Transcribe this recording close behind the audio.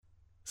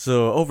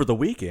So over the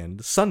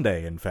weekend,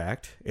 Sunday, in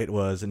fact, it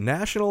was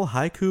National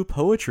Haiku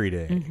Poetry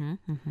Day.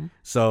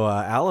 So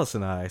Alice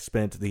and I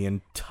spent the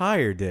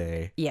entire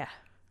day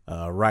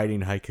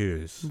writing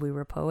haikus. We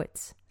were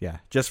poets. Yeah,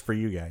 just for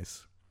you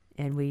guys.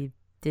 And we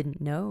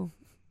didn't know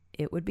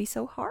it would be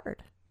so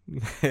hard.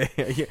 Yeah,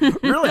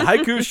 really,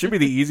 haikus should be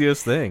the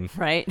easiest thing.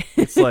 Right?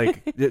 It's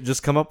like,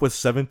 just come up with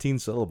 17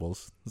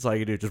 syllables. That's all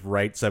you do, just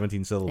write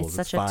 17 syllables.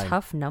 It's such a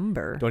tough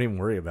number. Don't even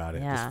worry about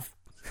it. Yeah.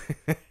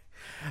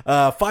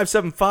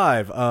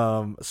 575.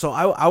 So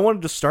I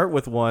wanted to start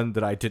with one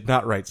that I did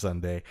not write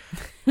Sunday,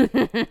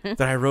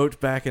 that I wrote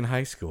back in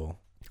high school.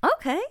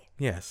 Okay.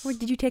 Yes.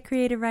 Did you take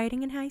creative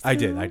writing in high school? I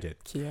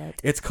did.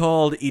 Cute. It's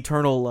called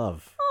Eternal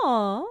Love.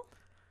 Aw.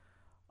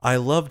 I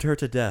loved her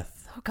to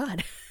death. Oh,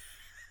 God.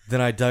 Then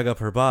I dug up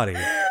her body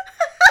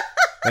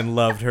and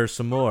loved her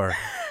some more.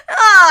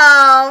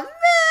 Oh,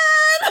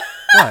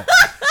 man. What?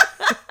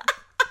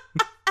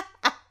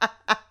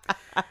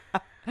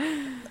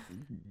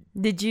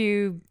 Did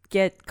you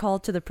get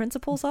called to the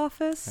principal's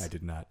office? I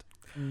did not.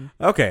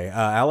 Okay,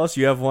 Alice,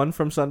 you have one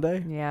from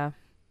Sunday? Yeah.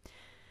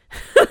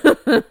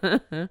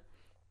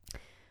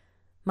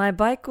 My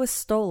bike was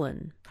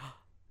stolen,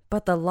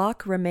 but the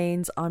lock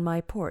remains on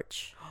my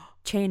porch,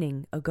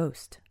 chaining a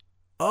ghost.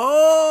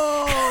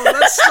 Oh,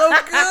 that's so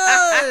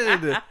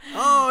good.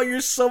 Oh, you're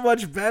so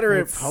much better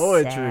at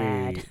poetry.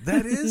 Sad.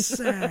 That is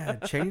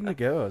sad. Chaining the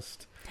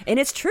ghost. And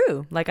it's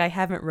true. Like, I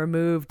haven't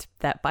removed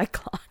that bike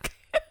lock.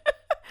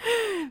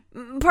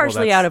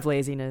 Partially out of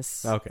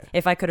laziness. Okay.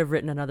 If I could have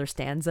written another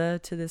stanza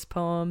to this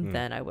poem,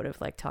 then I would have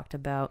talked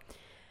about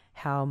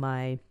how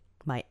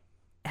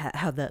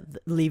how the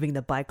leaving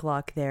the bike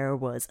lock there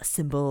was a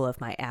symbol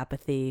of my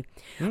apathy.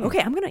 Okay,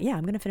 I'm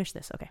gonna finish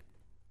this. Okay.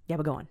 Yeah,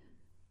 but go on.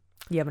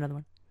 You have another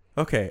one?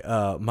 Okay,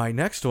 my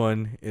next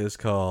one is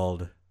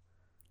called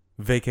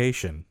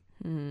Vacation.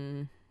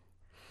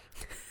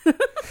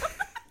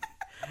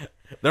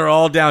 They're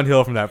all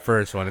downhill from that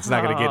first one. It's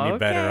not going to get any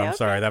better. I'm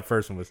sorry. That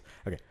first one was...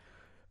 Okay.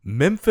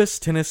 Memphis,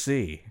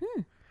 Tennessee.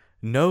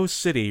 No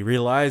city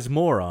relies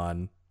more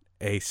on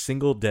a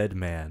single dead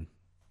man.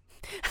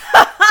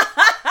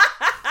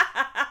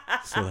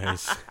 So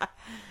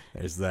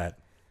there's that.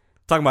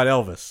 Talking about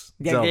Elvis.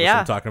 It's Elvis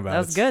I'm talking about. That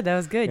was good. That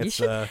was good.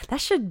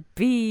 That should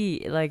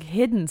be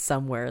hidden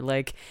somewhere.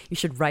 You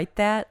should write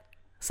that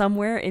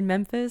somewhere in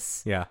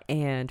Memphis. Yeah.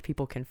 And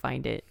people can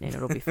find it and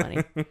it'll be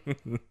funny.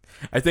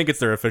 I think it's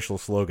their official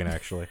slogan,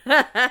 actually.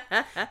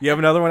 You have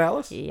another one,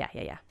 Alice?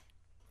 Yeah.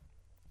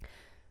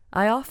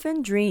 I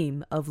often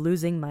dream of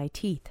losing my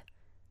teeth,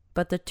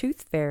 but the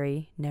tooth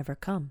fairy never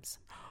comes.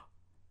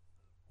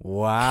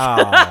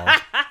 Wow.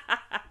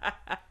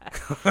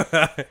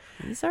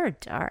 These are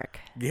dark.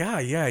 Yeah,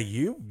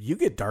 you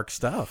get dark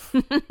stuff.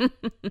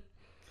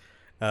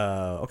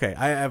 Okay,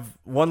 I have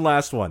one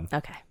last one.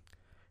 Okay.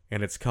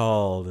 And it's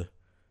called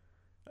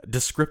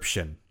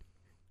Description.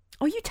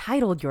 Oh, you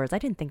titled yours. I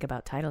didn't think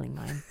about titling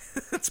mine.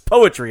 It's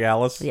poetry,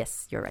 Alice.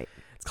 Yes, you're right.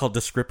 It's called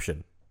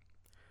Description.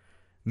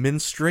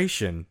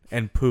 Menstruation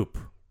and poop.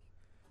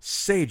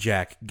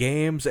 Sajak,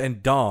 games,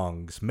 and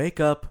dongs make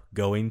up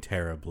going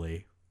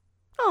terribly.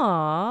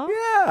 Aww.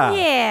 Yeah.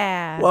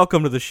 Yeah.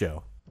 Welcome to the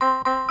show.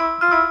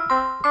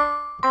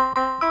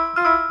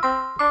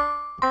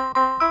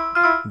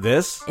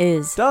 This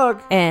is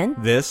Doug.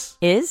 And this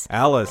is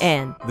Alice.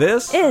 And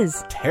this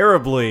is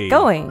terribly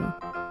going.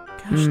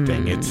 Gosh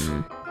dang it.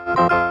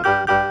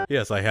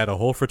 Yes, I had a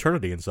whole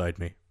fraternity inside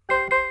me.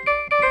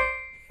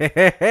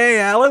 Hey,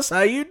 Alice,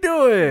 how you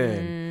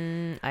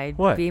doing? I'd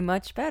be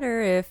much better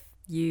if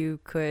you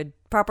could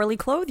properly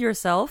clothe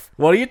yourself.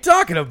 What are you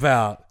talking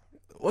about?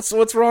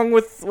 What's wrong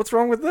with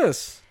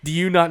this? Do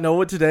you not know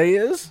what today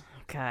is?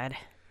 God.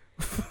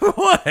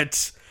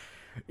 What?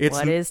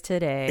 What is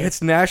today?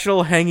 It's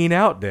National Hanging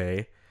Out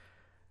Day.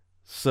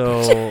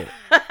 So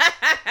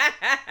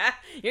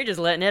you're just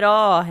letting it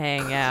all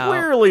hang out.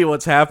 Clearly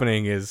what's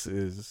happening is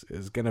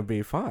going to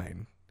be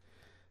fine.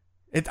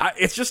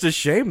 It's just a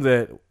shame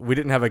that we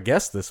didn't have a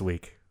guest this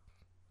week.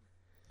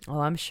 Oh,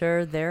 I'm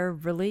sure they're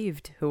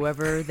relieved,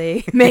 whoever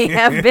they may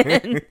have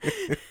been.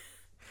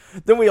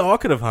 Then we all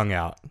could have hung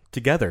out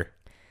together.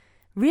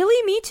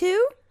 Really? Me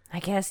too? I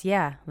guess,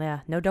 yeah.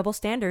 No double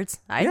standards.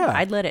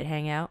 I'd let it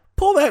hang out.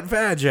 Pull that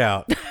vag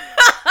out.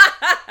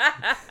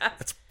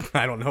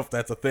 I don't know if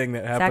that's a thing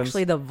that happens. It's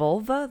actually the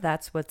vulva.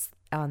 That's what's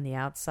on the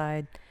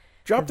outside.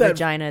 The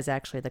vagina is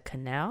actually the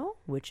canal,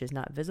 which is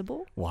not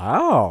visible.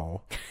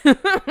 Wow. How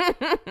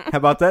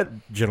about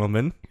that,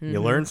 gentlemen? You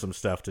learned some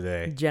stuff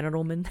today.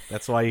 Gentlemen.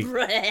 That's why you...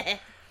 I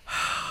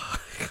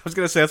was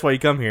going to say that's why you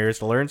come here, is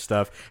to learn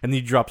stuff. And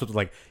then you drop something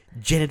like,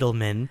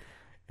 gentlemen.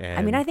 And...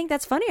 I mean, I think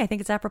that's funny. I think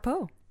it's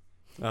apropos.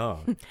 Oh.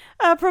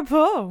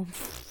 Apropos.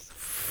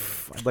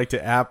 I'd like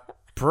to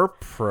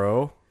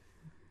apropos.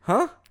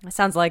 Huh? It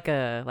sounds like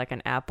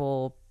an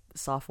Apple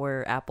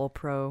software, Apple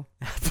Pro.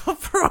 Apple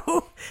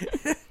Pro?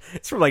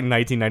 It's from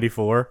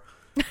 1994.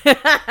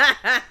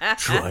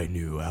 Try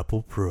new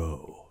Apple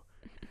Pro.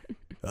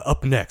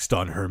 Up next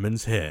on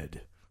Herman's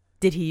Head.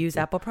 Did he use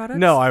Apple products?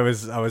 No, I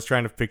was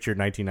trying to picture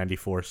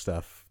 1994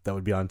 stuff that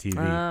would be on TV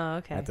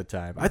at the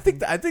time. I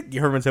think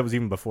Herman's Head was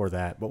even before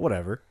that, but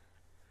whatever.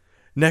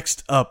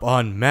 Next up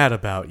on Mad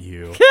About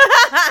You.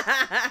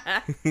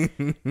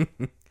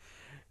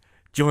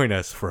 Join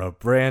us for a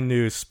brand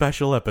new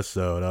special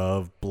episode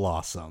of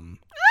Blossom.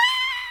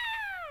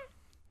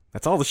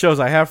 That's all the shows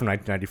I have from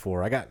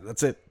 1994.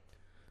 That's it.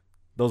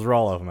 Those are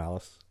all of them,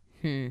 Alice.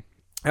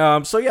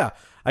 So yeah,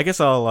 I guess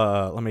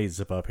I'll let me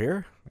zip up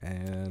here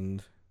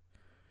and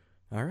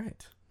all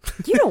right.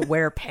 You don't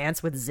wear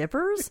pants with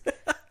zippers.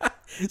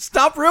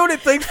 Stop ruining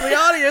things for the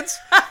audience.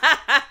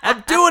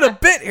 I'm doing a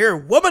bit here,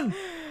 woman.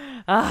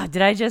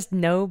 Did I just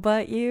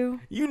no-butt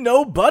you? You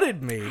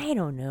no-butted me. I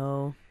don't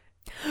know.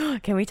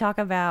 Can we talk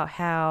about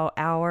how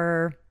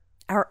our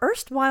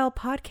erstwhile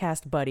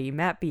podcast buddy,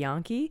 Matt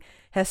Bianchi,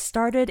 has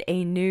started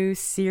a new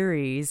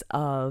series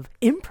of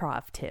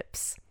improv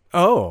tips?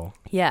 Oh.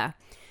 Yeah.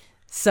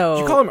 So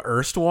did you call him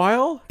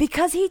erstwhile?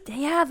 Because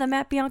the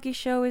Matt Bianchi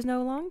show is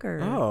no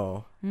longer.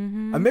 Oh.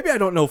 Mm-hmm. Maybe I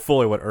don't know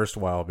fully what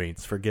erstwhile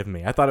means. Forgive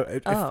me. I thought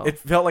it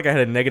felt like I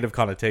had a negative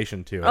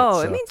connotation to it.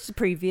 Oh, so. It means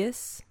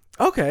previous.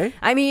 Okay.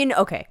 I mean,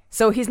 okay.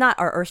 So he's not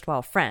our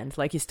erstwhile friend.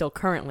 Like, he's still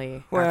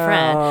currently our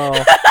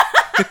friend.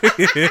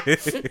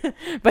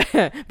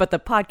 But the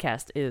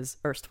podcast is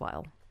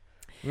erstwhile.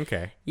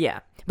 Okay.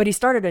 Yeah. But he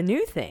started a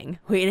new thing.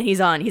 He's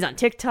on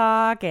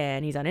TikTok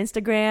and he's on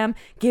Instagram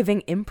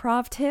giving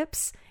improv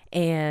tips.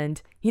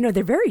 And,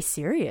 they're very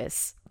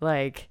serious.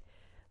 Like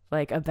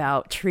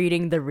about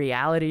treating the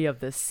reality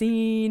of the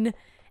scene.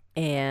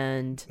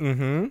 And...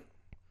 Mm-hmm.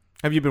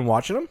 Have you been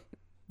watching them?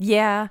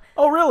 Yeah.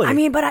 Oh, really? I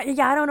mean, but I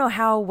don't know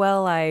how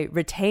well I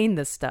retain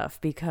this stuff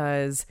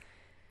because...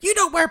 You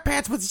don't wear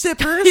pants with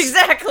zippers.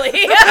 Exactly.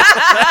 Well,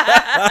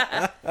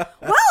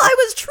 I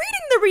was treating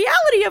the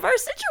reality of our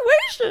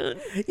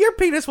situation. Your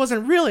penis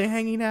wasn't really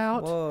hanging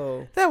out.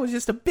 Whoa. That was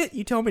just a bit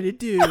you told me to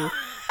do.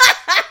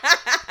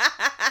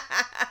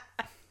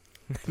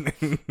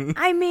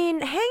 I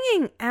mean,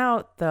 hanging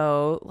out,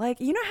 though, like,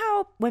 you know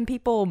how when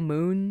people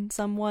moon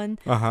someone?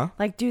 Uh-huh.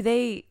 Like, do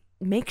they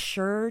make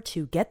sure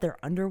to get their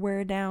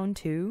underwear down,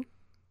 too?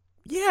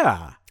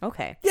 Yeah.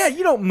 Okay. Yeah,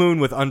 you don't moon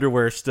with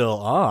underwear still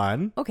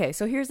on. Okay,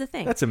 so here's the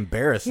thing. That's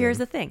embarrassing. Here's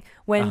the thing.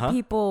 When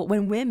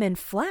when women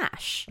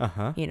flash,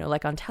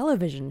 like on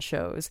television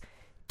shows,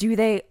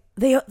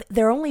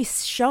 they're only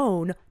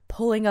shown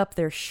pulling up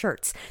their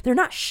shirts. They're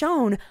not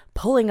shown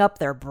pulling up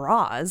their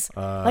bras.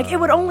 Like, it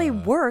would only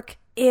work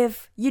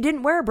if you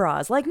didn't wear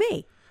bras, like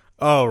me.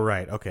 Oh,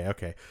 right.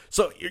 Okay.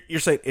 So you're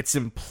saying it's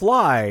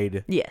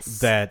implied yes.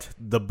 that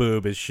the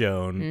boob is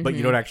shown, but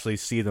you don't actually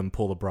see them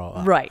pull the bra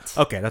up. Right.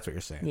 Okay, that's what you're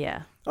saying.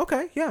 Yeah.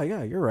 Okay, yeah,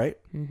 you're right.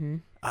 Mm-hmm.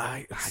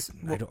 I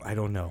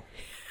don't know.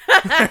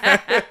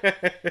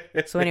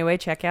 So anyway,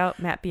 check out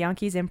Matt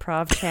Bianchi's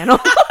improv channel.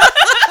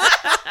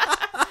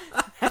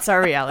 That's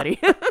our reality.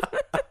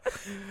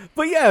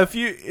 But yeah,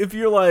 if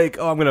you're like,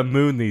 oh, I'm going to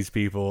moon these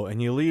people, and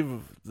you leave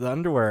the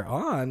underwear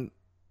on,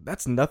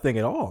 that's nothing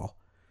at all.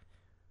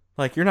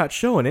 Like, you're not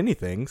showing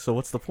anything, so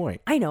what's the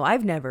point? I know.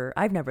 I've never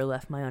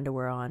left my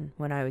underwear on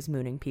when I was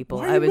mooning people.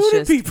 Why are you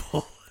mooning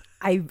people?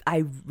 I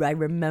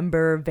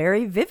remember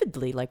very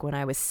vividly, like when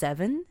I was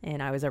 7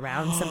 and I was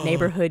around some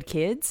neighborhood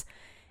kids,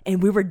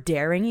 and we were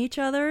daring each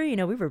other. We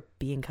were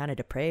being kind of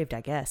depraved,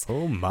 I guess.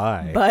 Oh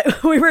my!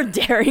 But we were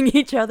daring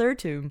each other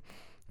to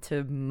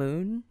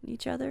moon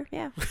each other.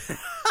 Yeah.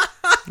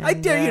 I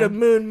dare you to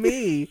moon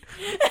me.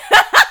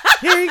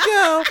 Here you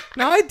go.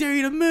 Now I dare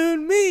you to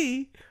moon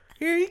me.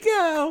 Here you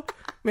go.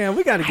 Man,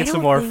 we got to get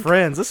some more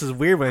friends. This is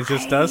weird when it's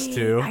just us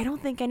two. I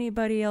don't think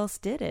anybody else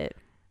did it.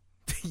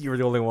 You were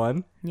the only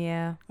one?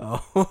 Yeah.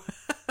 Oh.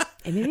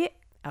 And maybe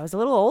I was a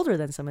little older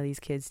than some of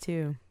these kids,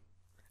 too.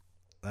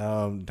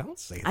 Don't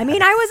say that. I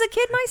mean, I was a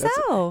kid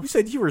myself. You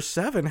said you were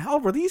 7. How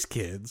old were these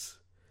kids?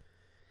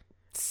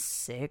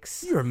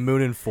 6. You were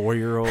mooning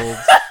 4-year-olds.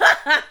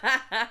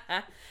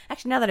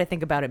 Actually, now that I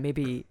think about it,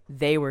 maybe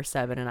they were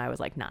 7 and I was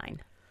like 9.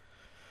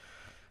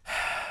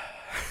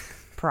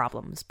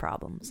 Problems.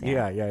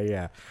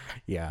 Yeah.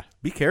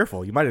 Be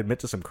careful. You might admit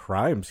to some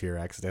crimes here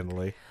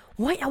accidentally.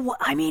 What?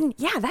 I mean,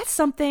 yeah, that's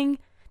something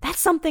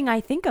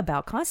I think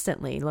about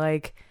constantly.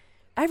 Like,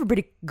 I have a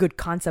pretty good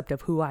concept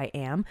of who I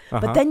am,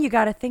 but then you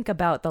got to think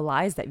about the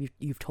lies that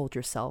you've told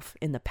yourself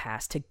in the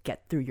past to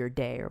get through your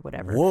day or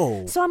whatever.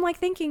 Whoa. So I'm like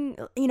thinking,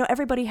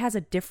 everybody has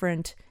a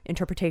different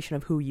interpretation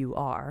of who you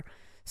are.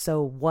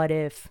 So what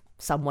if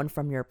someone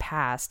from your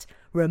past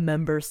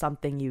remembers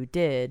something you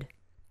did?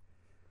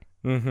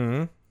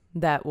 Mm-hmm.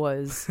 That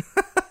was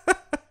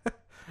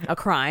a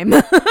crime.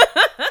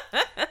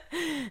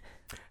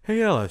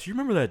 Hey, Alice, you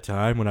remember that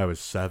time when I was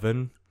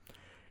 7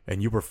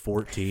 and you were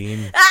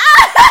 14?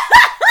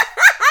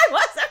 I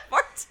wasn't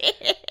 14.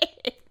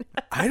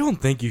 I don't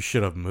think you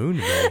should have mooned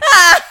me.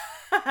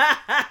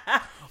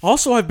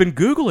 Also, I've been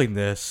Googling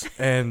this,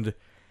 and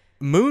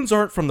moons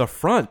aren't from the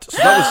front, so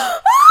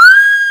that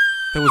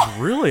was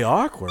really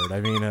awkward.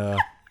 I mean,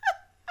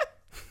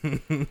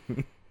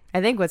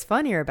 I think what's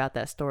funnier about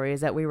that story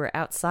is that we were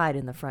outside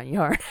in the front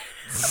yard.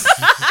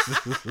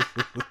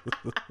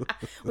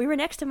 We were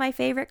next to my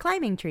favorite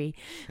climbing tree.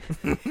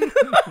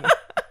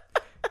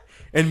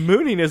 And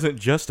mooning isn't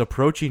just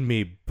approaching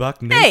me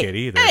buck naked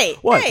either.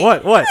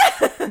 What?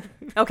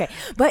 Okay,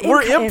 but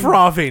we're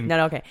improving.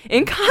 No, okay.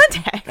 In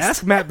context.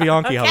 Ask Matt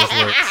Bianchi how this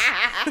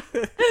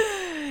works.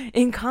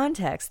 In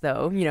context,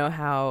 though, you know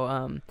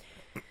how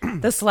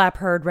the slap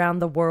heard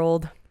round the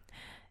world.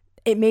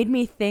 It made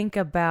me think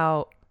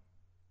about,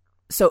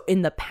 so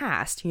in the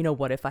past, you know,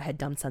 what if I had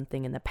done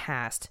something in the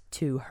past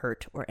to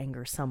hurt or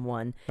anger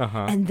someone?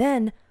 And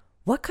then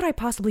what could I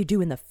possibly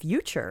do in the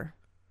future?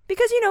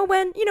 Because,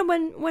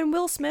 when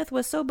Will Smith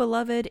was so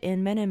beloved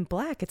in Men in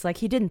Black, it's like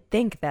he didn't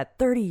think that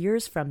 30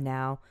 years from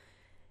now,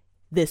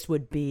 this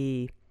would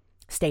be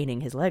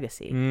staining his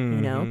legacy,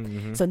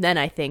 So then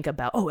I think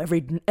about,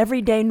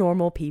 everyday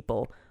normal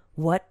people,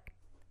 what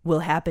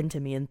will happen to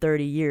me in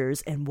 30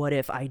 years, and what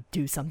if I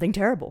do something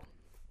terrible?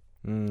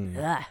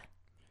 Men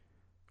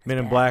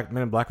in Black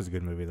was a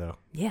good movie, though.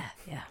 Yeah.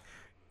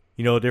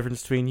 You know the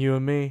difference between you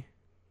and me?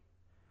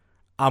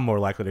 I'm more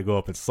likely to go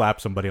up and slap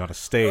somebody on a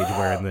stage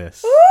wearing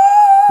this.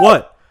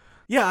 What?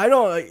 Yeah, I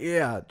don't.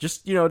 Yeah,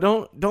 just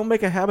don't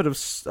make a habit of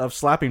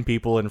slapping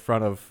people in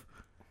front of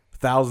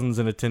thousands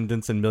in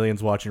attendance and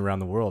millions watching around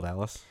the world,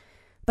 Alice.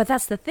 But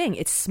that's the thing.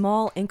 It's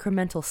small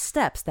incremental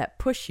steps that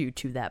push you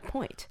to that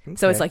point. Okay.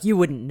 So it's like you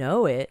wouldn't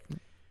know it.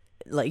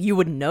 Like you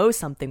wouldn't know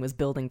something was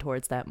building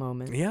towards that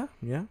moment. Yeah.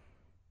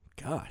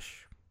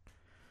 Gosh.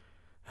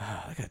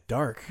 I got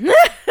dark.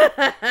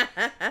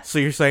 So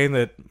you're saying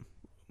that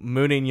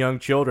mooning young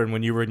children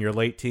when you were in your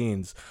late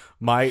teens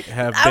might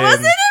have been... I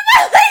wasn't in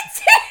my late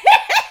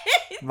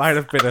teens! Might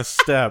have been a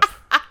step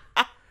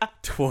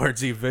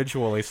towards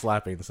eventually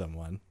slapping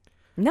someone.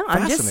 No,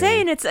 I'm just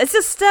saying it's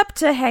a step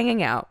to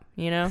hanging out,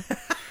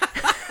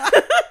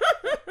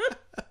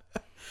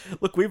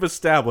 Look, we've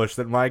established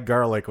that my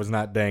garlic was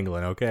not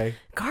dangling, okay?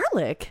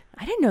 Garlic?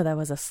 I didn't know that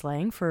was a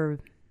slang for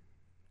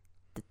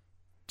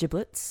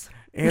giblets.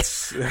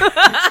 It's...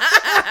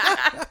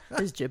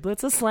 Is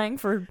giblets a slang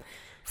for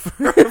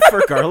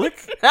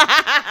garlic?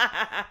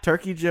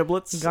 Turkey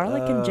giblets?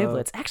 Garlic and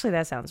giblets. Actually,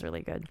 that sounds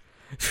really good.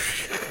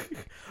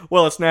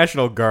 Well, it's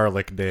National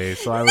Garlic Day,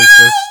 so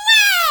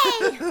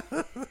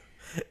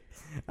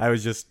I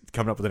was just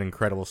coming up with an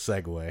incredible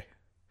segue.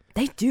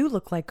 They do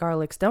look like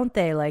garlics, don't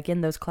they? Like in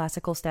those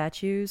classical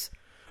statues.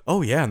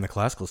 Oh yeah, in the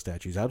classical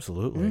statues,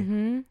 absolutely.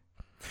 Mm-hmm.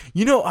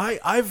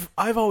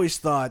 I've always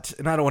thought,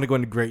 and I don't want to go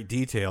into great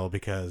detail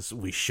because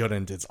we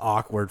shouldn't. It's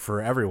awkward for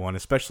everyone,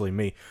 especially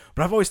me.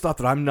 But I've always thought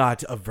that I'm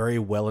not a very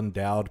well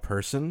endowed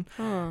person.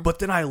 But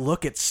then I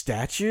look at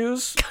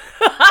statues.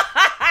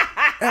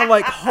 And I'm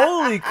like,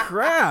 holy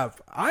crap,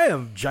 I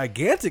am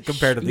gigantic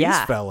compared to these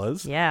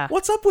fellas. Yeah.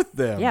 What's up with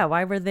them? Yeah,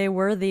 why were they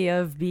worthy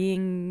of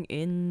being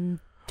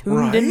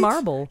entombed in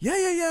marble?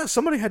 Yeah.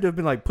 Somebody had to have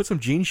been like, put some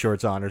jean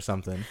shorts on or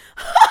something.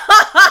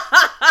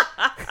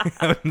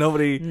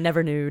 Nobody.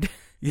 Never nude.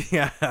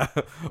 Yeah.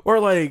 Or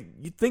like,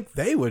 you'd think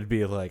they would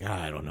be like,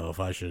 I don't know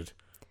if I should.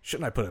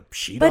 Shouldn't I put a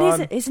sheet on?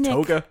 But isn't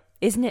toga?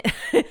 Isn't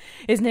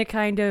it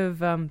kind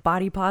of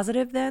body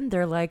positive then?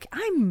 They're like,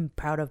 I'm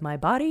proud of my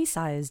body.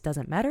 Size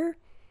doesn't matter.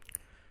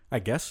 I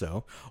guess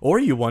so. Or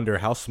you wonder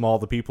how small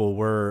the people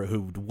were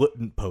who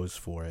wouldn't pose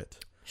for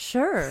it.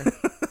 Sure.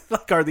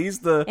 Like, are these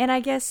the... And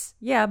I guess,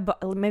 yeah,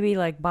 maybe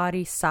like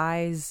body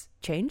size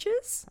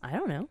changes? I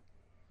don't know.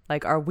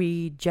 Like, are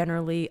we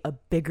generally a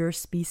bigger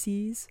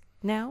species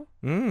now?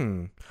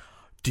 Do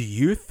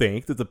you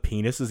think that the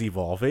penis is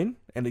evolving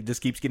and it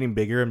just keeps getting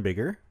bigger and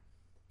bigger?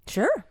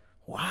 Sure.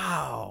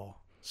 Wow.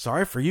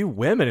 Sorry for you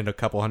women in a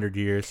couple hundred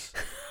years.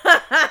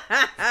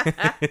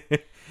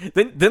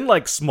 Then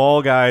like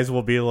small guys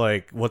will be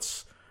like,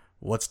 what's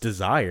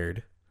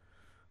desired?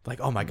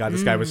 Like, oh my God,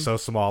 this guy was so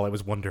small, it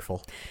was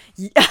wonderful.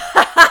 Yeah.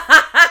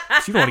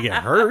 So you don't want to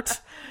get hurt.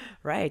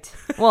 Right.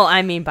 Well,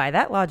 I mean, by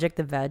that logic,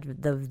 the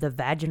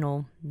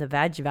vagina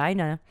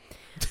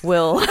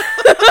will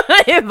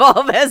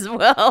evolve as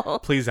well.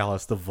 Please,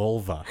 Alice, the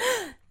vulva.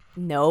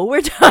 No,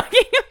 we're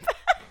talking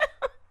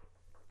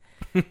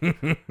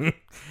about...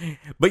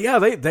 But yeah,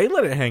 they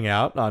let it hang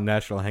out on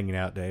National Hanging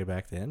Out Day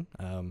back then.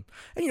 And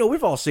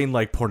we've all seen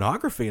like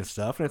pornography and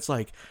stuff, and it's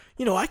like,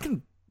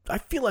 I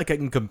feel like I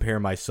can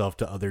compare myself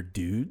to other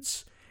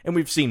dudes. And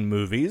we've seen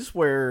movies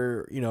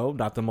where,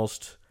 not the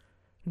most...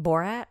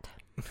 Borat?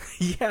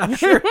 Yeah,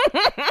 sure.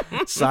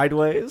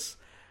 Sideways.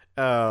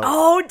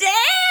 Oh,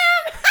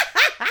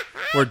 damn!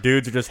 Where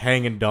dudes are just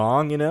hanging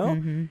dong,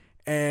 Mm-hmm.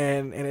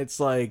 And it's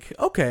like,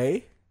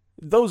 okay,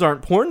 those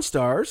aren't porn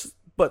stars,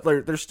 but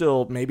they're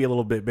still maybe a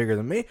little bit bigger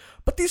than me.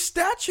 But these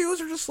statues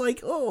are just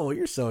like, oh,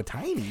 you're so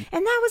tiny.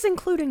 And that was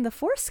including the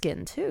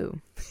foreskin,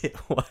 too. It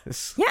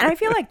was. Yeah, and I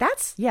feel like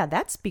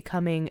that's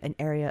becoming an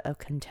area of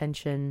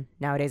contention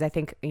nowadays. I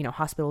think,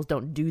 hospitals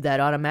don't do that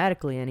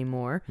automatically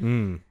anymore.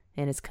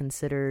 And it's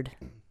considered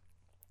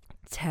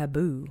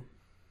taboo.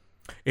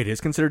 It is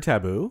considered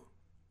taboo?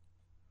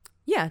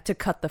 Yeah, to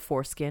cut the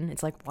foreskin.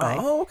 It's like, why?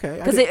 Oh, okay.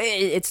 Because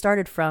it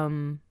started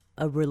from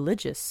a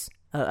religious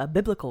a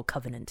biblical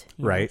covenant.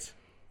 Right.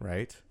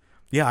 Right.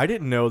 Yeah, I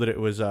didn't know that it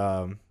was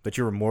that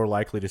you were more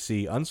likely to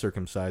see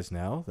uncircumcised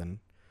now than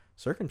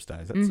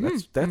circumcised.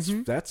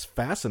 That's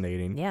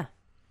fascinating. Yeah.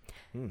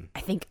 I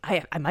think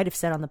I might have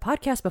said on the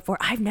podcast before,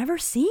 I've never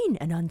seen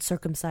an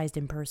uncircumcised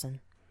in person.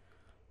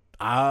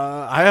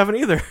 I haven't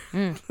either.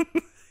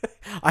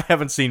 I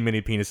haven't seen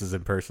many penises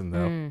in person,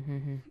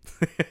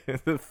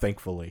 though.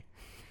 Thankfully.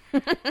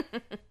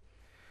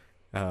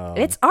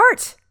 It's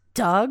art,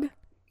 Doug.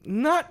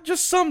 Not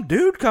just some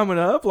dude coming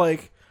up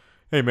like,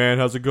 hey, man,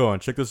 how's it going?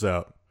 Check this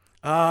out.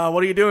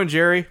 What are you doing,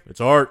 Jerry?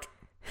 It's art.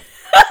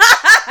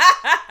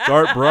 It's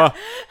art, bruh.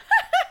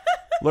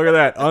 Look at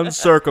that.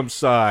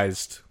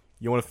 Uncircumcised.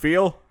 You want to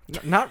feel?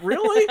 Not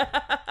really.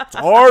 It's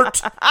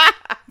art.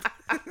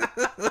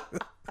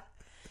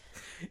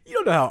 You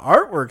don't know how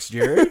art works,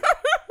 Jerry.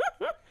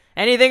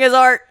 Anything is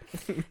art.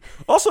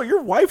 Also,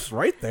 your wife's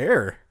right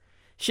there.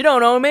 She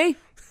don't owe me.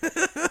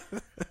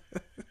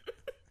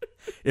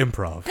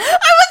 Improv. I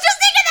was just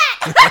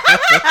thinking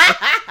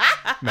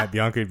that. Matt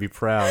Bianchi would be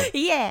proud.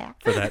 Yeah.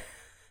 For that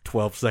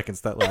 12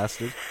 seconds that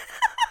lasted.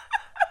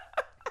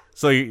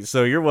 So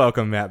you're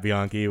welcome, Matt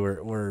Bianchi.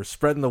 We're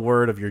spreading the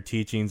word of your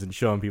teachings and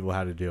showing people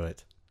how to do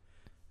it.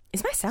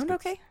 Is my sound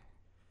okay?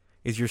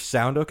 Is your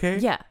sound okay?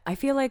 Yeah, I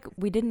feel like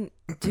we didn't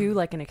do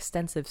like an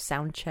extensive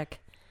sound check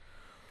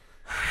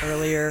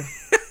earlier.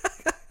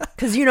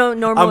 Because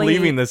normally I'm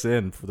leaving this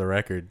in for the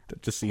record,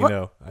 just so you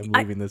know. I'm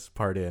leaving this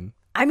part in.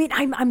 I mean,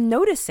 I'm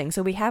noticing.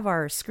 So we have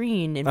our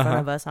screen in front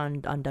of us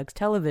on Doug's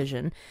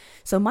television.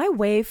 So my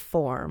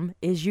waveform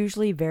is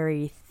usually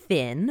very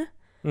thin.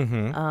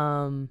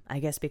 Mm-hmm. I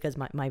guess because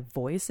my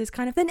voice is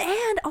kind of thin,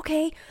 and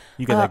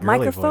you get that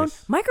girly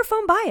voice.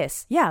 Microphone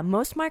bias. Yeah,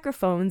 most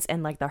microphones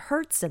and like the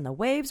hertz and the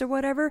waves or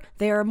whatever,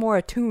 they are more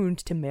attuned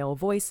to male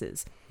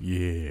voices.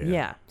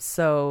 Yeah.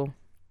 So,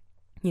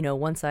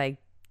 once I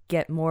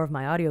get more of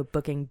my audio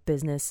booking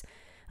business,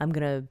 I'm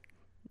gonna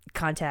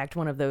contact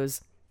one of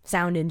those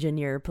sound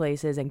engineer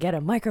places and get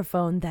a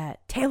microphone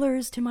that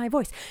tailors to my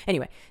voice.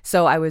 Anyway,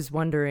 so I was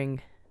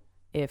wondering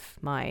if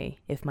my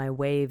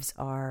waves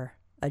are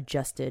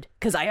adjusted,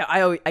 because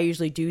I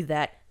usually do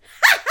that.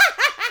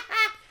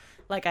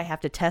 Like I have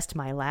to test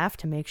my laugh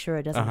to make sure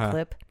it doesn't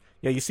clip.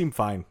 Yeah, you seem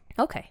fine.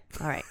 Okay,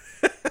 all right.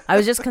 I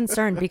was just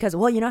concerned because,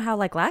 you know how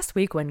like last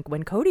week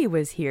when Cody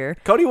was here,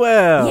 Cody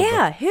Webb.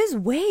 Yeah, his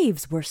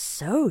waves were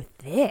so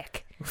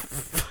thick.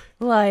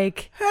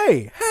 Like,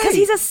 hey, because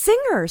he's a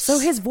singer, so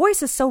his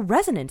voice is so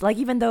resonant. Like,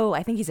 even though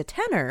I think he's a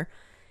tenor,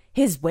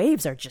 his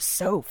waves are just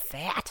so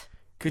fat.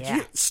 Could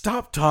you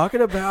stop talking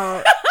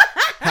about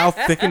how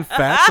thick and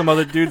fat some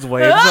other dude's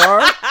waves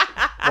are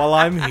while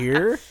I'm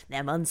here?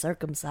 Them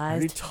uncircumcised. I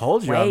already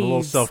told you waves. I'm a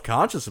little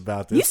self-conscious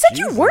about this. You said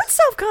you weren't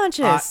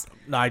self-conscious.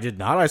 I did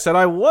not. I said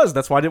I was.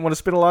 That's why I didn't want to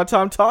spend a lot of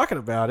time talking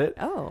about it.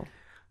 Oh.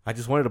 I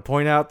just wanted to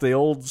point out the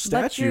old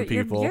statue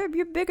people.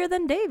 You're bigger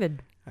than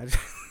David.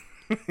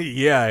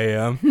 Yeah, I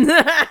am.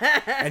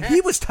 And he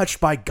was touched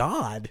by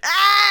God.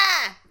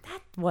 That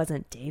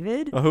wasn't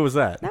David. Oh, who was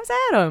that? That was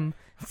Adam.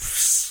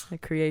 The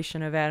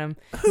creation of Adam.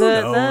 Who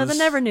knows? The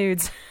never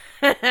nudes.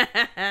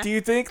 Do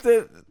you think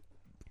that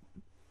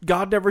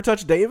God never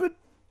touched David?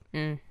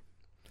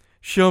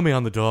 Show me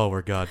on the doll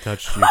where God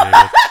touched you,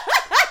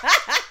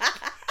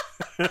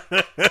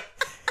 David.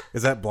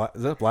 Is that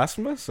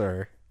blasphemous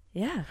or?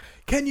 Yeah.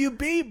 Can you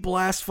be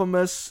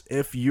blasphemous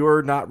if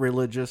you're not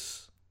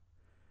religious?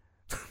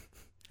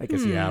 I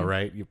guess, yeah,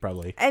 right? You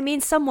probably... I mean,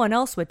 someone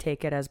else would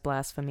take it as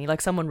blasphemy. Like,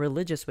 someone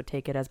religious would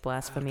take it as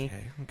blasphemy.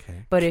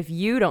 Okay. But if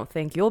you don't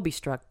think you'll be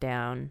struck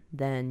down,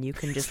 then you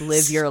can just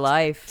live your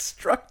life.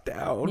 Struck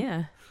down?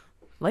 Yeah.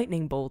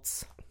 Lightning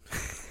bolts.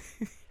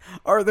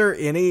 Are there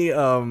any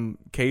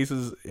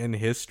cases in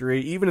history,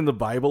 even in the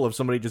Bible, of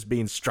somebody just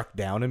being struck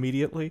down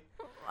immediately?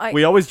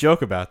 We always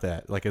joke about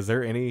that. Like, is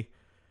there any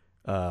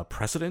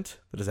precedent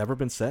that has ever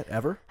been set,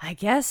 ever? I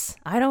guess.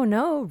 I don't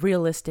know,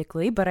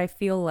 realistically, but I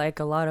feel like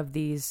a lot of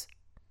these...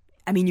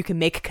 I mean, you can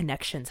make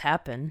connections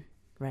happen,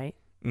 right?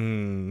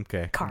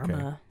 Okay. Karma.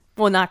 Okay.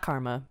 Well, not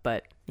karma,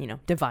 but,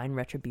 divine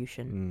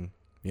retribution.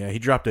 Yeah, he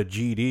dropped a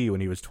GD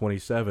when he was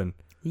 27.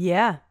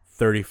 Yeah.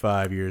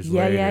 35 years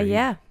later.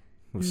 Yeah.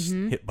 He was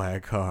hit by a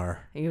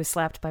car. He was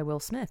slapped by Will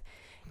Smith.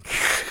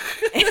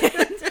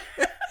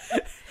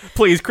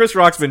 Please, Chris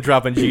Rock's been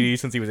dropping GD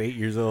since he was 8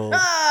 years old.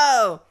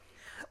 Oh!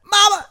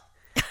 Mama!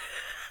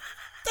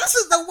 This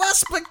is the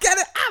worst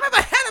spaghetti I've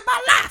ever had in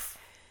my life!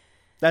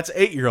 That's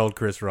 8-year-old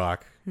Chris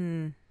Rock.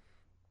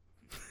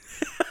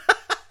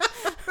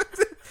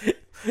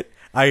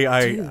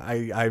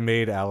 I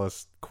made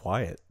Alice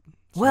quiet.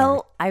 Sorry.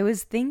 Well, I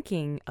was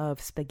thinking of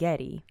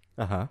spaghetti.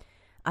 Uh-huh.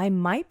 I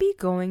might be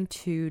going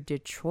to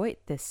Detroit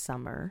this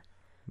summer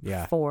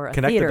for a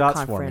Connect theater the dots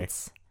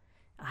conference. For me.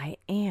 I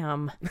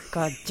am.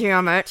 God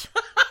damn it.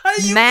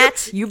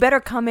 Matt, you better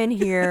come in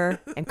here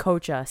and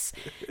coach us.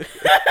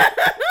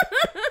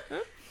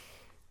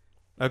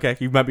 Okay,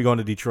 you might be going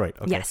to Detroit.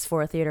 Okay. Yes,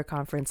 for a theater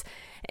conference.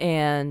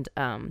 And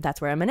that's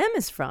where Eminem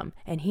is from.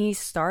 And he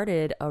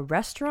started a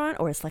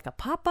restaurant, or it's like a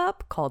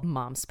pop-up, called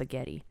Mom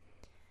Spaghetti.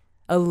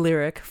 a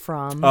lyric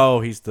from. Oh,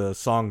 he's the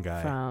song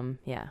guy. From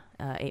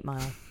 8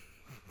 Mile.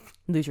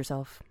 Lose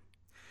Yourself.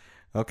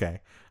 Okay,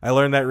 I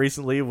learned that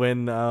recently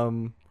when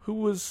who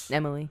was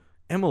Emily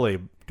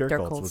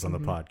Dirkholz was on the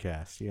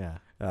podcast. Yeah,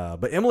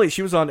 but Emily,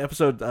 she was on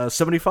episode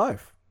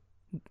 75.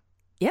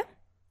 Yeah,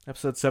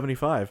 episode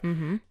 75.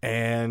 Mm-hmm.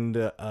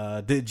 And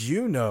did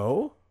you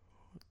know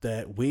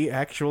that we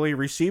actually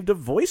received a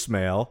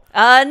voicemail?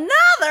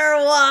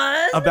 Another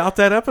one about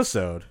that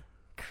episode.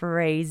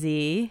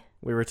 Crazy.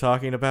 We were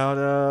talking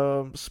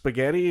about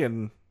spaghetti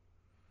and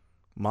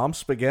Mom's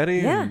spaghetti.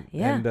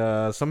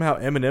 And somehow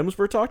M&Ms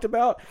were talked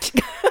about.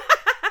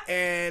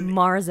 And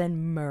Mars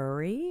and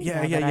Murray. Yeah.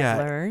 I've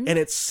learned. And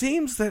it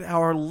seems that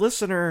our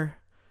listener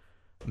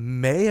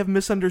may have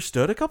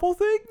misunderstood a couple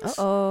things.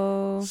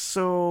 Uh-oh.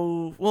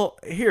 So, well,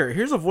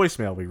 here's a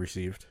voicemail we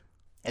received.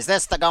 Is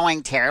this the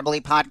Going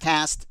Terribly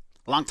podcast?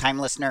 Long-time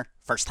listener,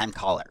 first-time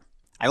caller.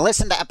 I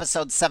listened to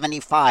episode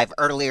 75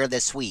 earlier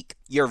this week,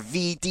 your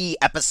VD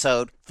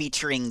episode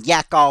featuring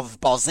Yakov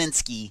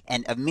Balzinski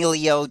and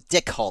Emilio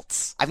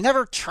Dirkholz. I've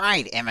never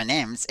tried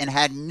M&Ms and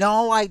had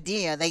no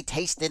idea they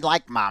tasted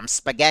like Mom's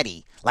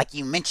spaghetti, like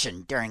you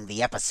mentioned during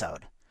the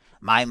episode.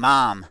 My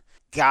mom,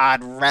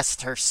 God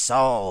rest her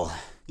soul,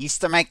 used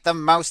to make the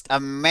most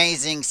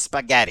amazing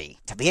spaghetti.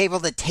 To be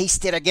able to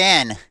taste it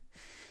again,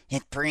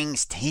 it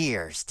brings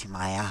tears to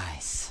my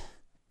eyes.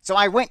 So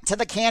I went to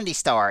the candy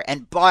store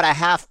and bought a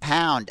 ½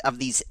 pound of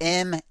these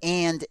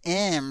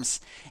M&Ms,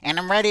 and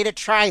I'm ready to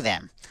try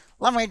them.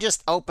 Let me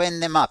just open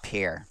them up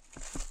here.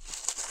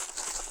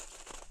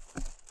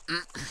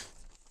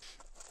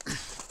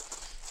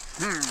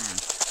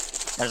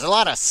 There's a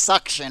lot of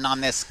suction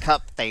on this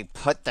cup they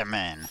put them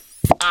in.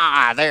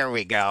 Ah, there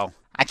we go.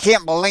 I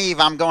can't believe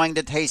I'm going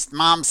to taste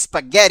Mom's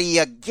spaghetti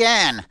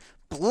again.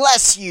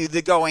 Bless you,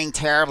 the Going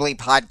Terribly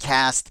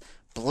podcast.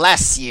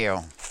 Bless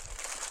you.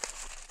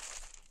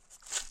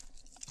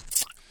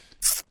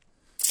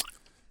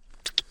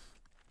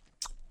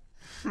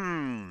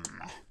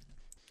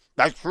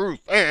 The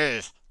truth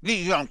is,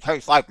 these don't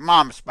taste like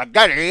Mom's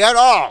spaghetti at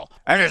all.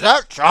 And is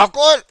that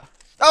chocolate?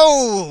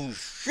 Oh,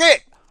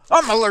 shit!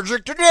 I'm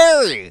allergic to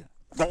dairy.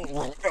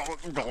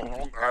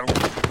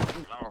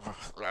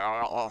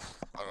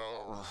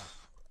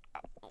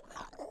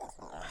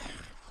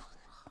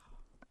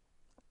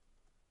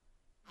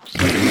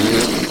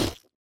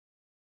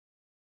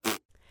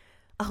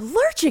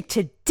 Allergic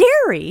to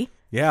dairy?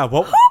 Yeah,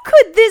 Who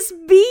could this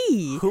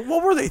be?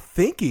 What were they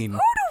thinking? Who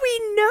do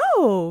we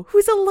know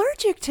who's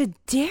allergic to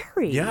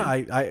dairy? Yeah,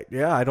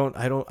 I don't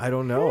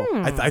know.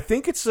 I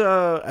think it's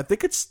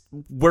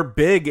we're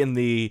big in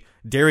the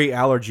dairy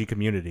allergy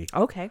community.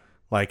 Okay.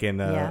 Like in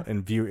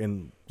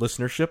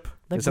listenership.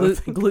 Like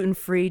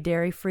gluten-free,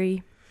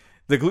 dairy-free.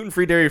 The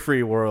gluten-free,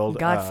 dairy-free world.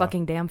 God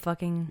fucking damn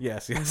fucking.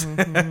 Yes.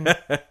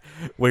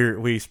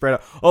 We spread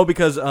out. Oh,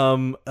 because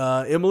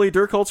Emily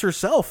Dirkholz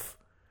herself.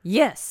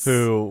 Yes.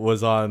 Who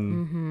was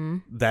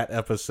on that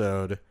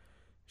episode?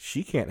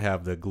 She can't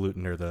have the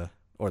gluten or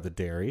the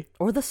dairy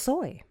or the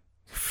soy.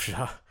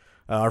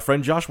 Our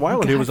friend Josh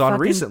Weiland, who was on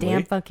recently.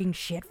 Damn fucking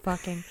shit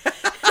fucking.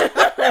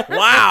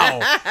 Wow,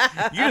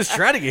 you just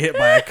tried to get hit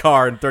by a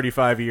car in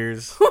 35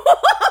 years.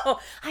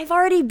 I've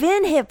already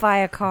been hit by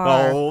a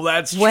car. Oh,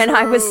 that's when true.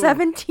 I was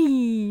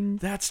 17.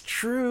 That's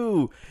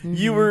true.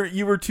 You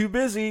were too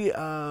busy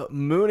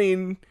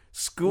mooning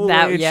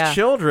school-aged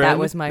children. That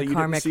was my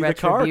karmic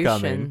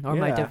retribution or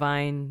my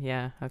divine.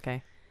 Yeah,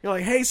 okay. You're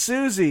like, hey,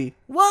 Susie.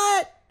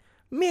 What?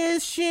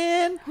 Miss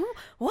Shin?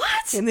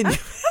 What? And then I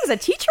was a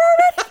teacher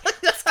already?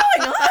 What's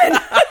going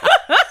on?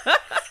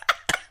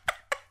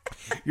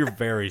 You're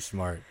very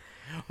smart.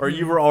 Or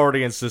you were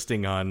already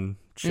insisting on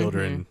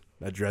children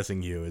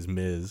addressing you as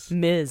Ms.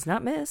 Ms.,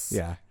 not Miss.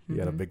 Yeah, you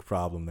had a big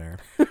problem there.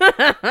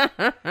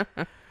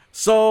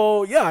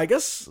 So, yeah, I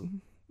guess,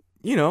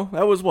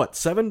 that was what,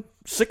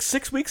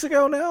 6 weeks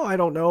ago now? I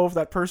don't know if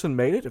that person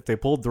made it, if they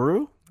pulled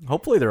through.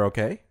 Hopefully they're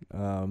okay.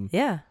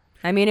 Yeah.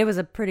 I mean, it was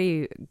a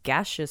pretty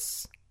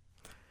gaseous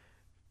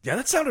Yeah,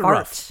 that sounded art.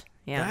 rough.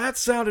 Yeah. That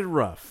sounded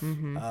rough.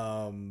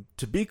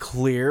 To be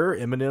clear,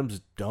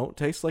 M&Ms don't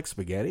taste like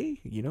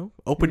spaghetti.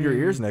 Open your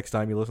ears next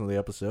time you listen to the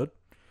episode.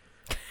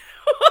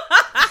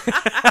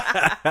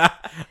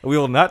 We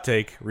will not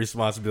take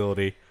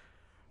responsibility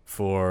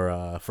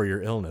for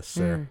your illness,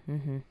 sir.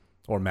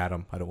 Or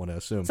madam. I don't want to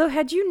assume. So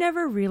had you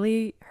never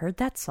really heard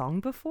that song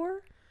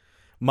before?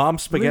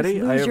 Mom's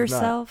spaghetti? Lose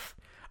yourself?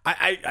 Not.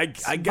 I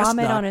guess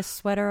vomit not. on a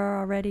sweater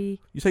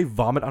already? You say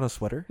vomit on a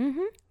sweater?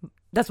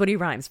 That's what he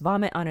rhymes.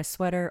 Vomit on a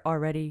sweater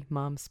already,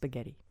 Mom's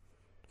spaghetti.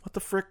 What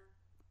the frick?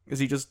 Is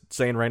he just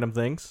saying random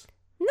things?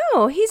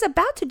 No, he's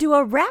about to do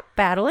a rap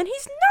battle and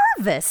he's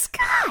nervous.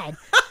 God.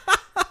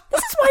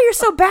 This is why you're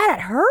so bad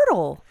at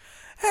Hurdle.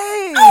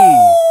 Hey!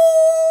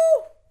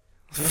 Oh!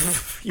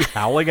 You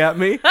howling at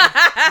me? Is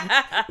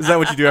that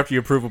what you do after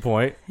you prove a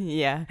point?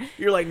 Yeah.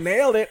 You're like,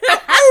 nailed it.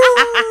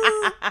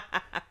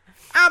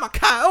 I'm a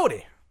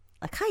coyote.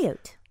 A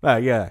coyote.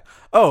 Yeah.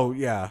 Oh,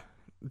 yeah.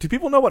 Do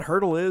people know what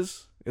Hurdle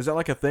is? Is that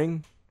like a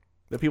thing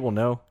that people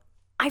know?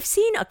 I've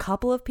seen a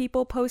couple of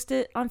people post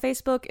it on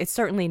Facebook. It's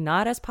certainly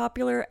not as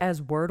popular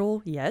as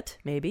Wordle yet,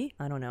 maybe.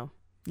 I don't know.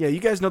 Yeah, you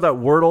guys know that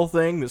Wordle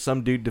thing that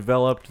some dude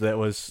developed that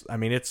was, I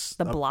mean, it's...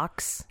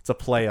 blocks. It's a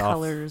play off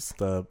colors.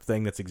 The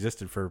thing that's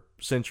existed for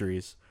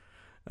centuries.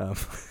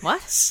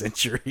 What?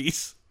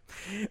 Centuries.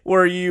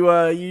 Where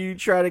you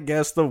try to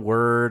guess the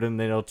word, and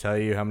then it'll tell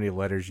you how many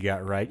letters you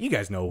got right. You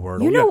guys know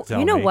Wordle.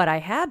 You know what I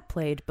had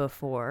played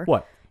before?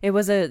 What? It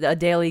was a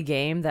daily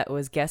game that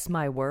was Guess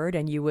My Word,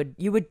 and you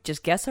would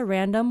just guess a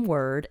random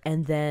word,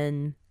 and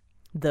then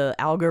the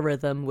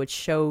algorithm would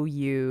show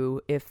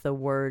you if the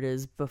word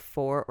is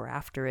before or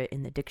after it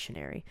in the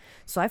dictionary.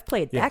 So I've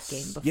played that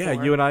game before. Yeah,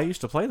 you and I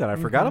used to play that. I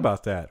forgot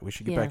about that. We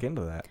should get back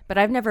into that. But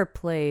I've never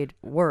played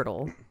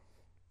Wordle.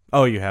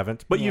 Oh, you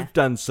haven't? But you've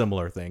done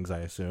similar things, I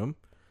assume.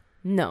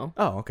 No.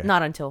 Oh, okay.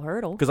 Not until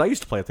Hurdle. Because I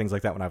used to play things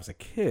like that when I was a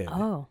kid.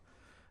 Oh.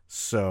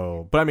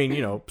 So, but I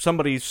mean,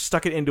 somebody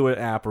stuck it into an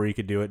app where you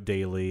could do it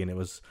daily, and it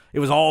was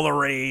all the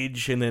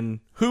rage. And then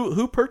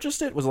who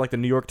purchased it? Was it like the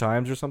New York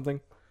Times or something?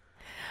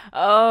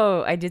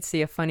 Oh, I did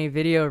see a funny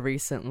video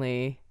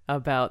recently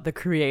about the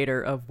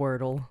creator of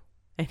Wordle.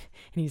 And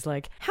he's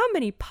like, how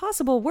many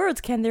possible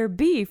words can there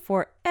be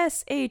for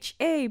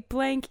SHA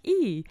blank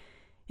E?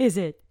 Is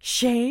it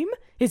shame?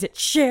 Is it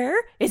share?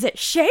 Is it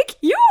shake?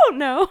 You won't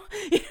know.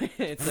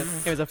 It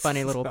was a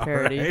funny little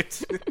parody.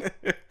 Right.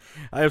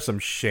 I have some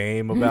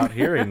shame about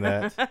hearing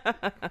that.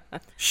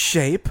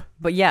 Shape.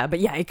 But yeah,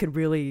 it could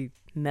really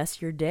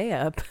mess your day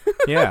up.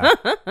 Yeah.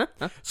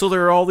 So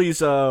there are all these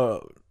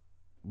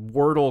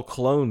Wordle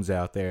clones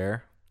out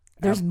there.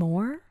 There's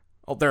more?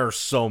 Oh, there are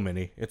so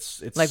many.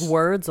 It's like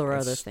words or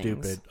other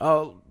stupid. things?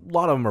 A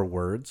lot of them are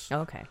words.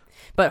 Okay.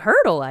 But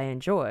Hurdle I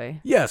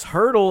enjoy. Yes,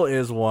 Hurdle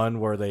is one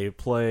where they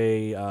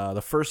play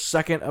the first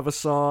second of a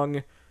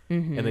song,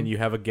 and then you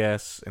have a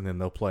guess, and then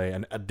they'll play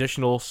an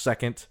additional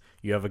second.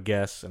 You have a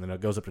guess, and then it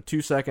goes up to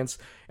 2 seconds.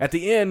 At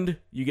the end,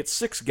 you get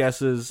 6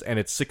 guesses, and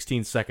it's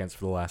 16 seconds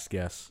for the last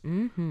guess.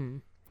 Mm-hmm.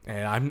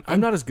 And I'm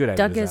not as good at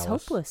Doug it as is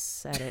Alice.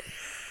 hopeless at it.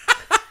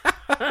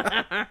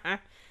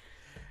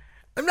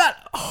 I'm not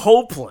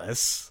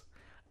hopeless.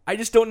 I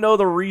just don't know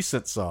the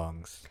recent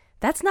songs.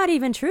 That's not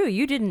even true.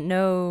 You didn't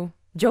know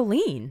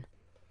Jolene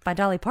by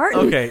Dolly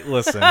Parton. Okay,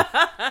 listen.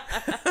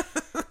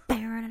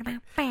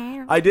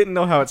 I didn't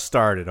know how it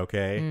started,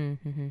 okay?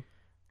 Mm-hmm.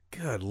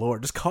 Good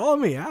Lord, just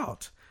calling me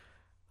out.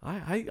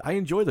 I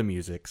enjoy the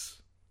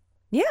musics.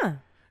 Yeah.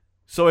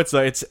 So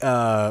it's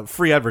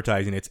free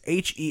advertising. It's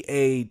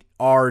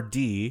HEARD,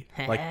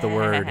 like the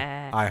word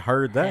I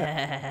heard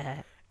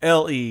that.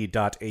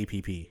 LE.app.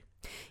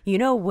 You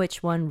know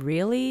which one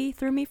really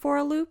threw me for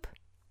a loop?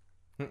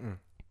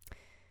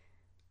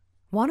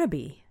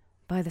 Wannabe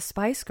by the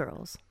Spice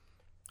Girls.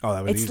 Oh,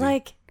 that was easy. It's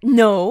like,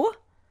 no.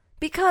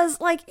 Because,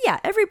 like, yeah,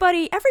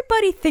 everybody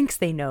thinks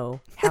they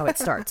know how it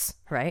starts,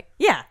 right?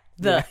 Yeah.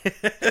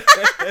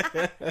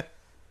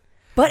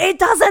 But it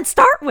doesn't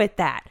start with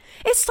that.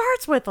 It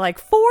starts with like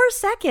 4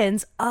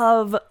 seconds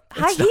of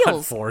high heels.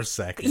 Not 4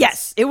 seconds.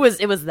 Yes, it was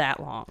that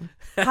long.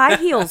 High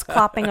heels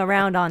clopping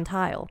around on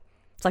tile.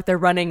 It's like they're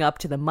running up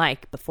to the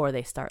mic before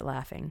they start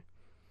laughing.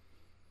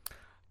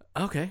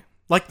 Okay.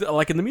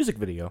 Like in the music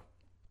video.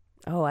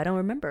 Oh, I don't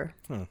remember.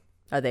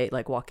 Are they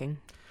like walking?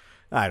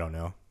 I don't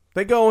know.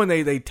 They go and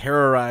they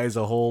terrorize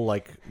a whole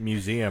like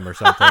museum or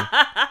something.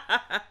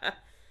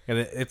 And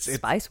it's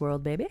Spice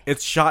World, baby.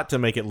 It's shot to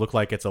make it look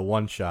like it's a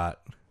one shot.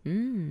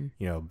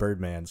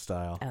 Birdman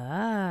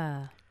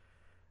style.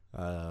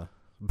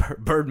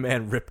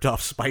 Birdman ripped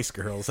off Spice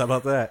Girls. How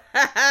about that?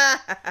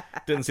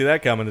 Didn't see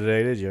that coming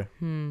today, did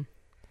you?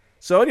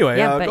 So anyway,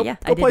 go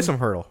play some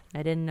Hurdle.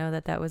 I didn't know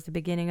that was the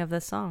beginning of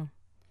the song.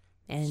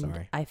 And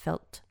Sorry. I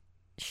felt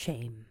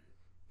shame.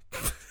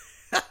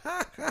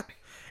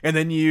 And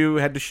then you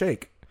had to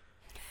shake.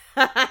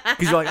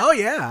 Because you're like, oh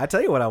yeah, I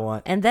tell you what I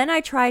want. And then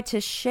I tried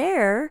to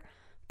share,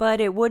 but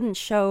it wouldn't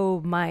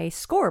show my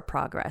score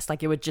progress.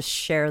 Like it would just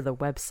share the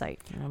website.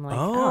 And I'm like,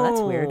 oh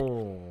that's weird.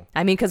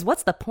 I mean, because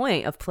what's the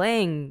point of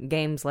playing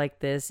games like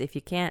this if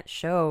you can't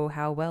show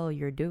how well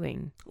you're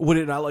doing? Would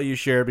it not let you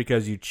share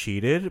because you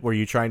cheated? Were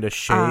you trying to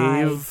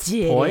shave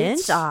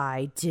points?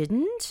 I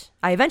didn't.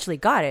 I eventually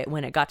got it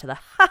when it got to the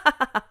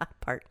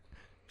part.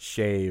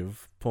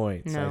 Shave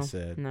points, No, I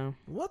said. no.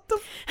 What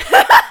the...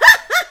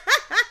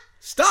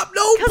 Stop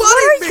nobodying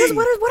me! Because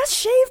what does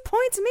shave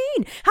points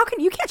mean?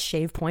 You can't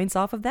shave points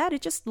off of that.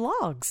 It just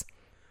logs.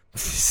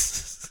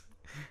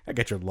 I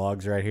got your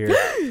logs right here.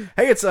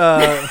 Hey, it's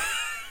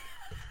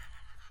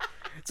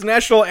it's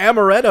National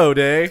Amaretto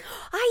Day.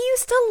 I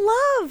used to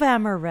love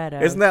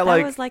amaretto. Isn't that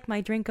was like my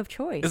drink of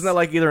choice? Isn't that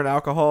like either an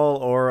alcohol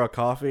or a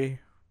coffee?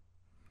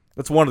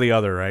 It's one or the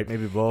other, right?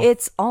 Maybe both.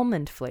 It's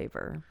almond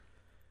flavor.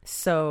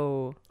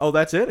 So. Oh,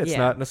 that's it. It's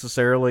not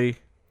necessarily.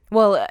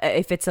 Well,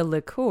 if it's a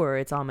liqueur,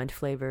 it's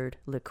almond-flavored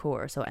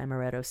liqueur, so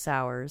amaretto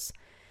sours.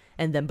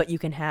 But you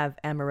can have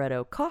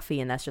amaretto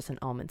coffee, and that's just an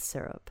almond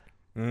syrup.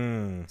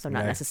 So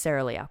not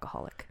necessarily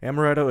alcoholic.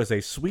 Amaretto is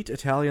a sweet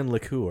Italian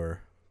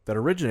liqueur that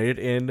originated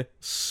in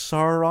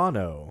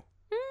Sarano,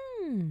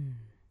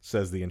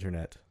 says the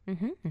internet.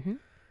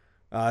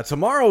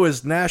 Tomorrow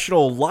is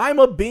National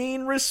Lima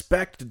Bean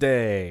Respect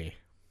Day.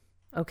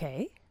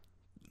 Okay.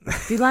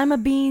 Do lima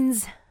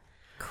beans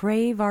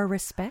crave our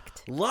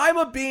respect?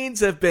 Lima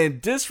beans have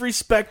been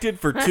disrespected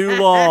for too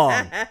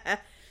long.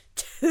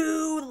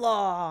 Too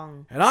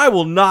long. And I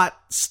will not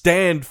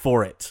stand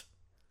for it.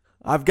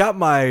 I've got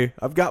my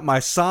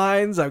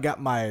signs. I've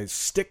got my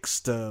sticks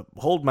to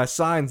hold my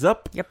signs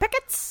up. Your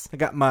pickets. I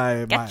got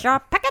my your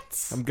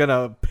pickets. I'm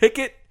gonna pick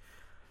it.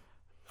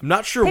 I'm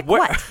not sure Pick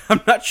where. what?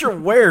 I'm not sure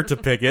where to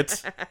pick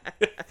it.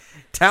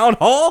 Town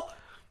hall,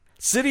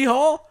 city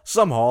hall,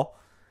 some hall,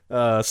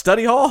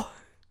 study hall.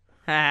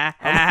 I'm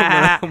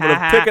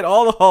gonna pick at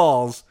all the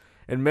halls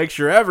and make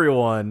sure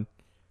everyone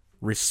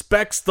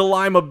respects the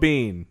lima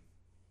bean.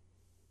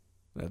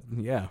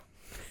 Yeah.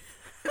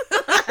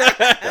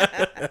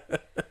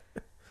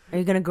 Are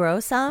you gonna grow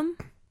some?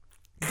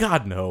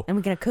 God, no. And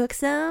we're gonna cook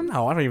some?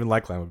 No, I don't even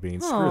like lima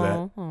beans. Screw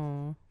that.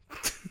 Oh.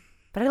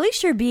 But at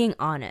least you're being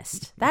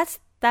honest. That's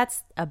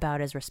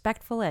about as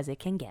respectful as it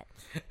can get.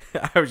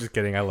 I was just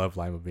kidding. I love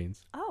lima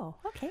beans. Oh,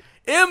 okay.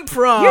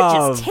 Improv!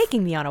 You're just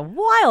taking me on a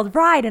wild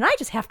ride, and I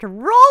just have to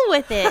roll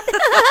with it.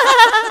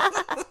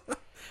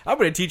 I'm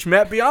going to teach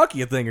Matt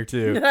Bianchi a thing or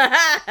two.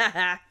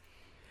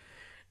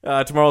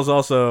 Tomorrow's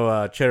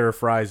also Cheddar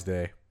Fries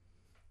Day.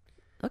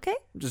 Okay.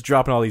 I'm just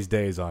dropping all these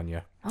days on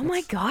you. Oh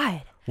my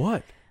God.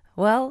 What?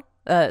 Well,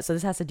 so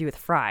this has to do with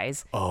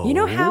fries. Oh. You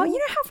know how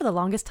for the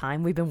longest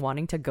time we've been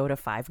wanting to go to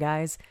Five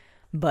Guys,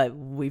 but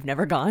we've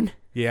never gone?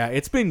 Yeah,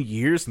 it's been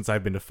years since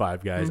I've been to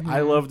Five Guys. Mm-hmm.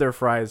 I love their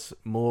fries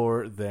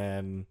more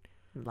than...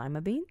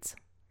 Lima beans?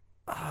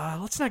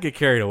 Let's not get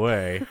carried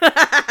away.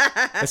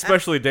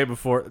 Especially the day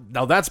before.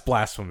 Now that's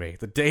blasphemy.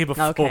 The day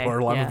before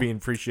Lima Bean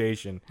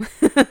Appreciation.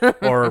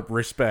 Or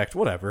respect.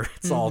 Whatever.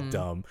 It's all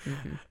dumb.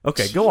 Mm-hmm.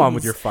 Okay, go on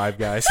with your Five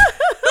Guys.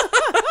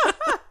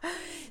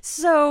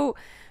 So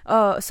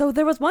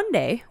there was one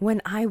day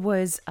when I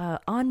was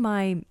on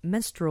my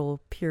menstrual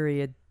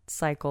period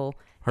cycle.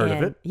 Heard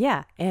of it?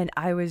 Yeah, and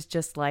I was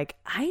just like,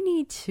 I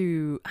need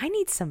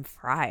some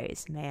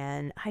fries,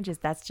 man.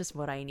 That's just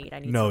what I need. I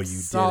need some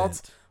salt.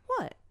 Didn't.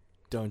 What?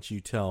 Don't you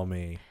tell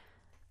me.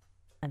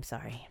 I'm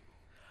sorry.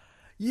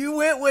 You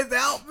went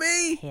without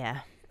me?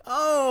 Yeah.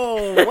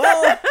 Oh,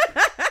 well.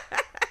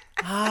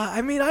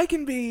 I mean, I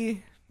can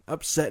be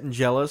upset and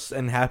jealous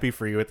and happy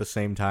for you at the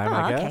same time,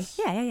 I guess.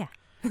 Okay. Yeah.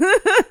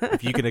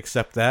 If you can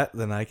accept that,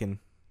 then I can.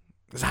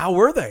 How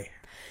were they?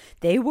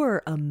 They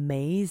were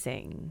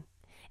amazing.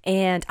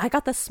 And I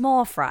got the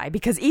small fry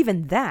because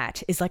even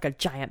that is like a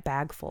giant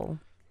bag full.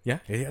 Yeah,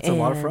 it's a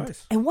lot of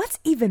fries. And what's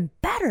even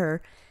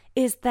better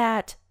is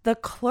that the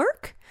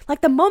clerk, like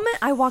the moment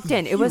I walked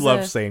in, it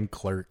was saying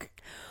clerk.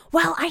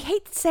 Well, I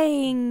hate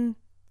saying...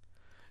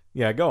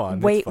 Yeah, go on.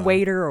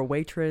 Waiter or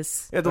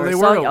waitress. Yeah, or they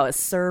were a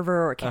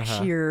server or a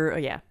cashier.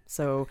 Yeah,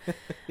 so...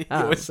 You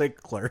would say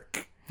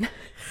clerk.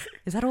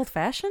 Is that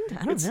old-fashioned?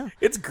 I don't know.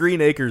 It's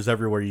Green Acres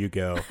everywhere you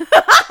go.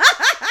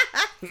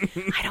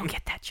 I don't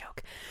get that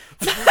joke.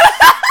 I don't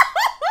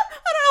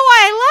know why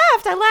I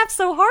laughed. I laughed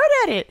so hard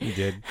at it. You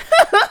did.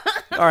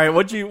 All right,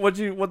 what'd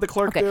the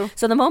clerk do?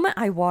 So the moment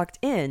I walked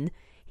in,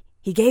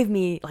 he gave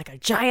me like a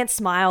giant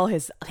smile.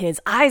 His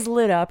eyes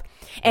lit up,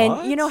 and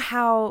what? you know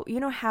how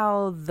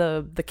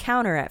the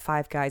counter at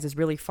Five Guys is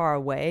really far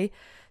away,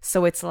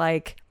 so it's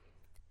like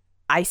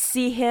I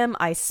see him,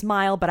 I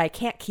smile, but I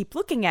can't keep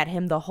looking at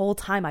him the whole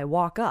time I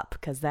walk up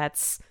because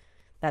that's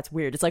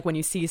weird. It's like when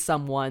you see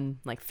someone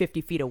like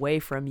 50 feet away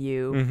from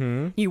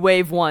you, you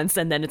wave once,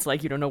 and then it's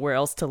like you don't know where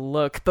else to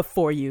look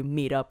before you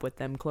meet up with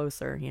them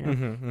closer, you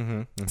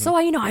know? So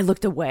I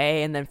looked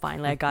away, and then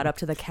finally I got up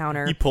to the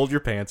counter. You pulled your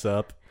pants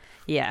up.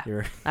 Yeah.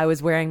 I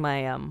was wearing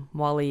my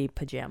Wally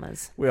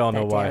pajamas. We all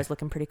know why. I was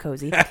looking pretty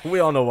cozy. We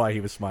all know why he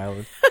was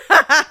smiling.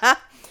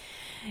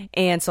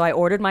 And so I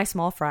ordered my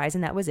small fries,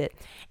 and that was it.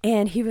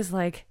 And he was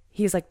like,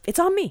 it's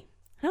on me.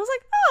 And I was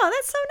like, oh,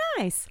 that's so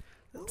nice.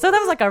 So that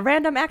was like a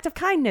random act of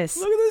kindness.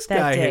 Look at this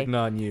guy day. hitting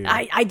on you.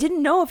 I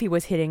didn't know if he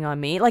was hitting on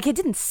me. Like, it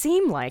didn't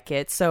seem like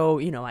it. So,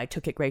 I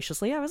took it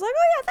graciously. I was like,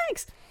 oh, yeah,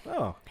 thanks.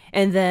 Oh.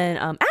 And then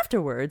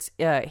afterwards,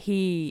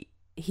 he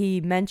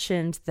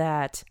mentioned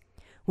that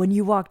when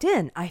you walked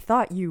in, I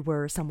thought you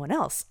were someone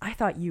else. I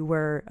thought you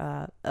were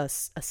a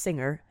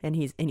singer, and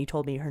he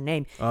told me her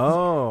name.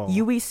 Oh.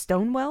 Yui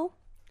Stonewell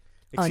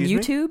on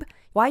Excuse me? YouTube.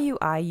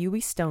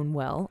 Yui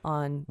Stonewell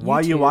on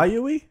YouTube.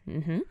 Yui?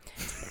 Mm-hmm.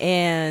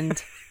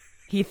 And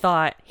he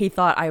thought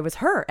I was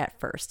her at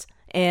first.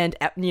 And,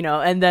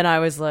 and then I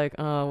was like,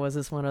 oh, was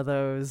this one of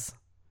those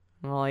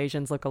all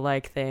Asians look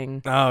alike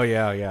thing? Oh,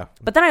 yeah.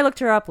 But then I looked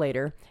her up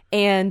later,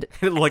 and...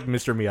 like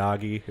Mr.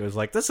 Miyagi. It was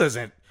like, this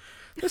isn't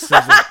this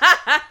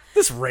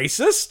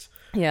racist.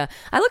 Yeah.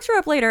 I looked her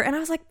up later, and I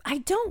was like, I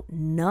don't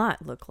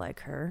not look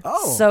like her.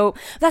 Oh. So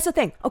that's the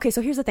thing. Okay,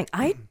 so here's the thing.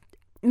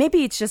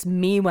 Maybe it's just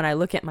me when I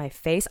look at my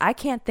face. I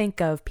can't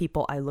think of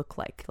people I look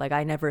like. Like,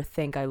 I never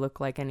think I look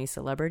like any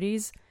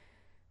celebrities.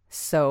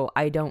 So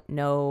I don't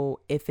know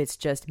if it's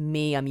just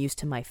me, I'm used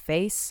to my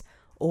face,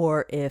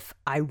 or if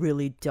I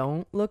really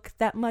don't look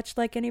that much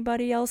like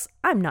anybody else.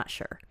 I'm not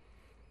sure.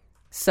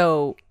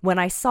 So when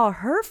I saw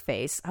her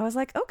face, I was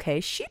like, okay,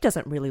 she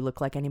doesn't really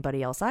look like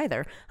anybody else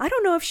either. I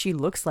don't know if she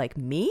looks like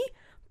me,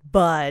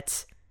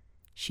 but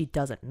she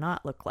doesn't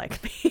not look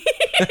like me.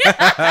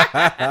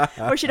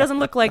 Or she doesn't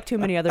look like too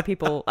many other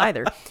people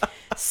either.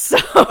 So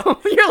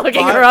you're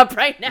looking her up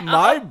right now.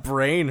 My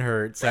brain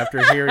hurts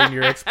after hearing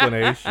your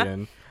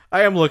explanation.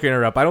 I am looking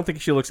her up. I don't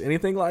think she looks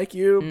anything like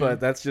you, but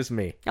that's just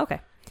me.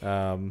 Okay.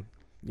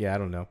 Yeah, I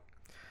don't know.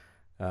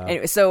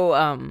 Anyway,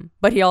 so,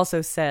 but he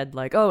also said,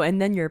 like, oh,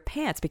 and then your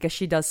pants, because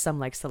she does some,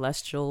 like,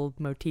 celestial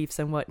motifs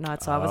and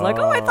whatnot. So I was like,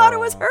 oh, I thought it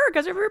was her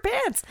because of her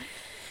pants.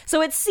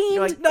 So it seemed,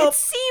 like, nope. It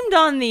seemed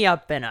on the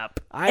up and up.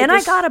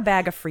 I got a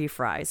bag of free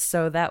fries,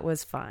 so that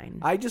was fine.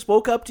 I just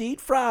woke up to eat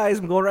fries.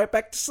 I'm going right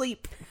back to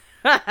sleep.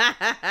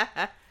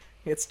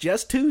 It's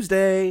just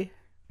Tuesday.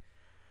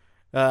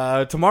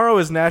 Tomorrow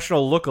is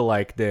National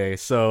Lookalike Day,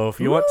 so if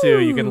you want to,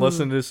 you can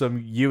listen to some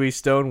Huey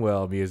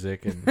Stonewell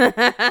music and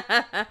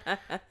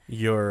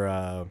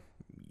your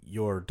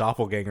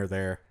doppelganger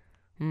there.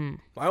 I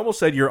almost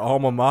said your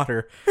alma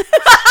mater.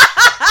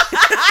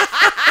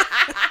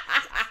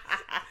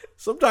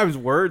 Sometimes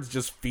words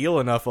just feel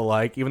enough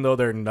alike, even though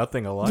they're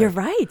nothing alike. You're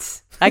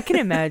right. I can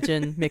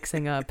imagine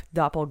mixing up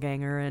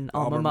doppelganger and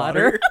alma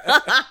mater.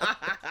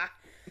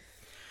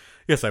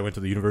 Yes, I went to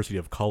the University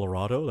of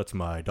Colorado. That's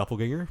my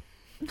doppelganger.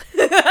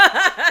 You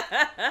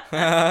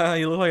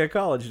look like a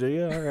college, do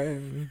you? All right.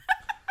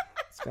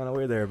 It's kind of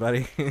weird there,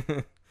 buddy.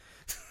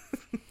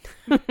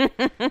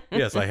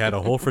 Yes, I had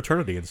a whole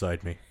fraternity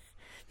inside me.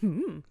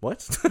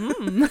 What?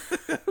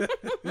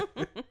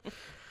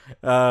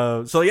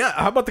 So yeah,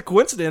 how about the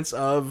coincidence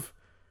of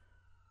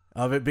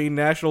it being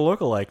National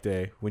Lookalike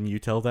Day when you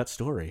tell that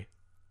story?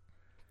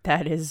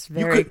 That is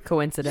very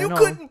coincidental. You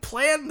couldn't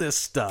plan this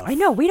stuff. I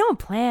know, we don't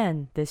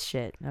plan this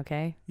shit,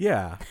 okay?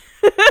 Yeah.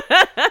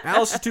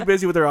 Alice is too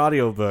busy with her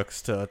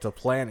audiobooks to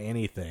plan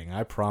anything,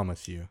 I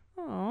promise you.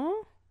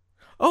 Aww.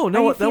 Oh,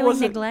 no, Are you feeling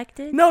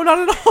neglected? No,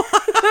 not at all.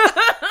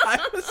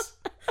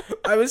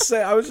 I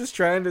was just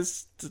trying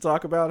to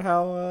talk about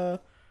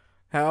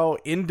how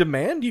in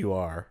demand you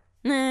are.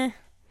 Nah.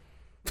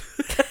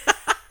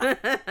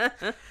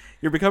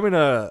 You're becoming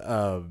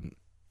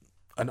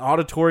an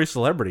auditory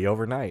celebrity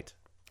overnight.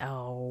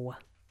 Oh.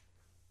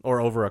 Or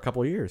over a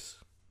couple of years.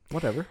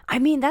 Whatever. I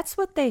mean, that's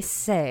what they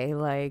say.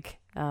 Like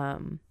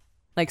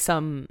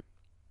some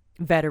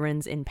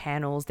veterans in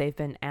panels, they've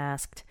been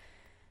asked,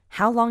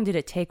 how long did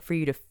it take for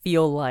you to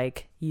feel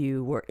like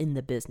you were in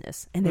the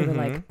business? And they were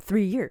like,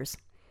 3 years.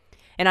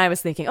 And I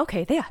was thinking,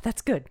 okay, yeah,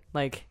 that's good.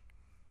 Like,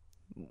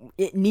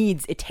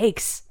 it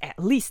takes at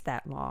least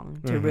that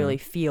long to really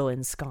feel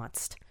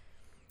ensconced.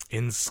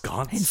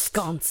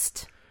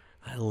 Ensconced.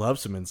 I love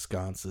some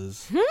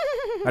ensconces.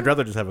 I'd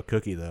rather just have a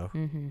cookie, though.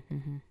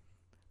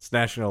 It's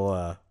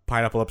National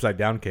Pineapple Upside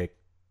Down Cake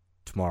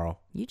tomorrow.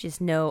 You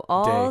just know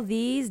all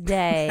these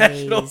days.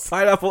 National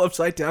Pineapple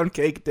Upside Down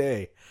Cake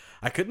Day.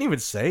 I couldn't even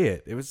say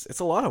it. It's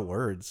a lot of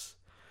words.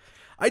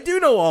 I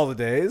do know all the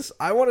days.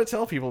 I want to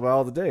tell people about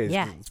all the days.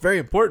 Yeah. It's very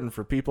important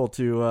for people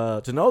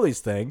to know these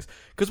things.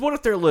 Because what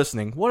if they're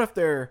listening? What if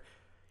they're,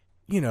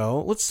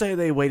 let's say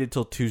they waited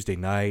till Tuesday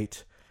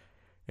night,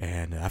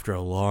 and after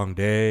a long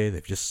day,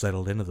 they've just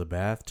settled into the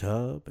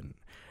bathtub, and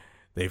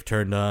they've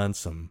turned on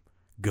some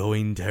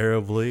Going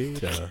Terribly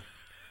to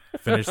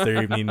finish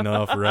their evening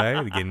off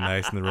right, getting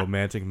nice in the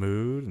romantic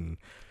mood, and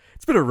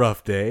it's been a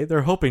rough day.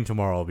 They're hoping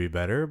tomorrow will be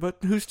better, but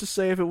who's to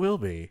say if it will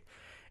be?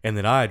 And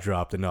then I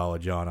drop the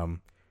knowledge on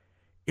them.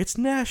 It's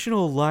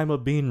National Lima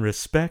Bean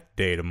Respect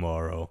Day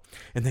tomorrow.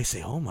 And they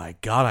say, oh my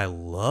God, I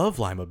love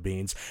lima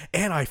beans,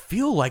 and I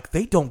feel like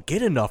they don't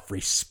get enough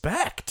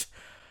respect.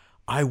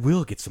 I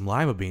will get some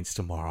lima beans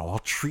tomorrow. I'll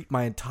treat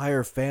my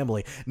entire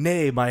family,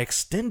 nay, my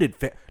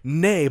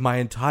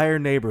entire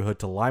neighborhood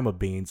to lima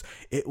beans.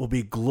 It will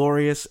be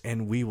glorious,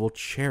 and we will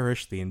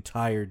cherish the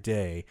entire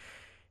day,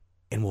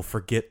 and we'll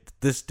forget that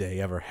this day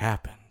ever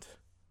happened.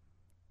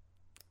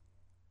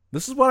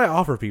 This is what I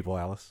offer people,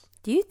 Alice.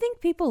 Do you think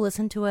people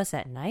listen to us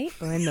at night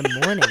or in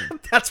the morning?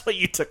 That's what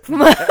you took from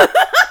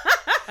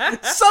that.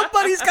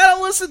 Somebody's got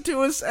to listen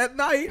to us at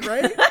night,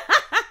 right?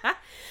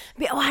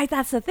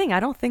 That's the thing. I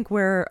don't think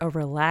we're a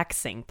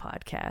relaxing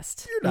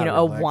podcast. You're not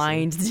a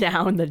wind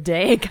down the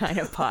day kind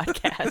of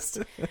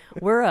podcast.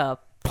 We're a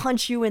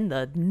punch you in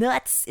the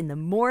nuts in the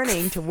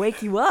morning to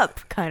wake you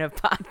up kind of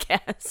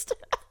podcast.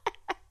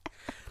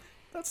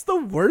 That's the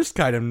worst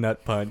kind of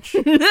nut punch.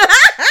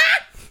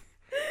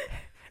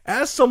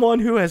 As someone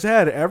who has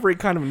had every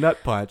kind of nut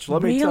punch,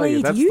 let me tell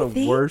you, that's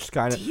the worst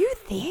kind of... Do you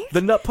think?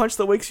 The nut punch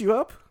that wakes you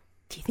up?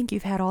 Do you think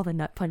you've had all the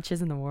nut punches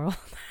in the world?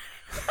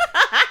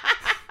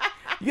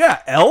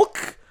 Yeah,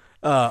 elk,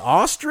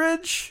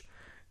 ostrich,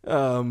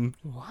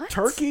 what?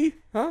 Turkey.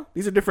 Huh?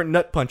 These are different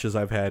nut punches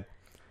I've had.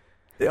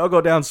 They all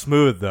go down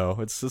smooth, though.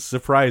 It's just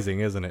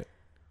surprising, isn't it?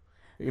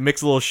 You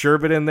mix a little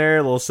sherbet in there,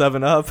 a little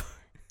 7-Up.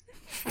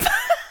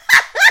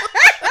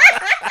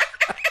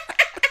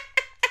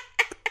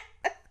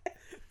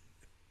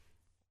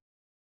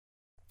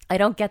 I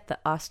don't get the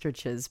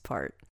ostriches part.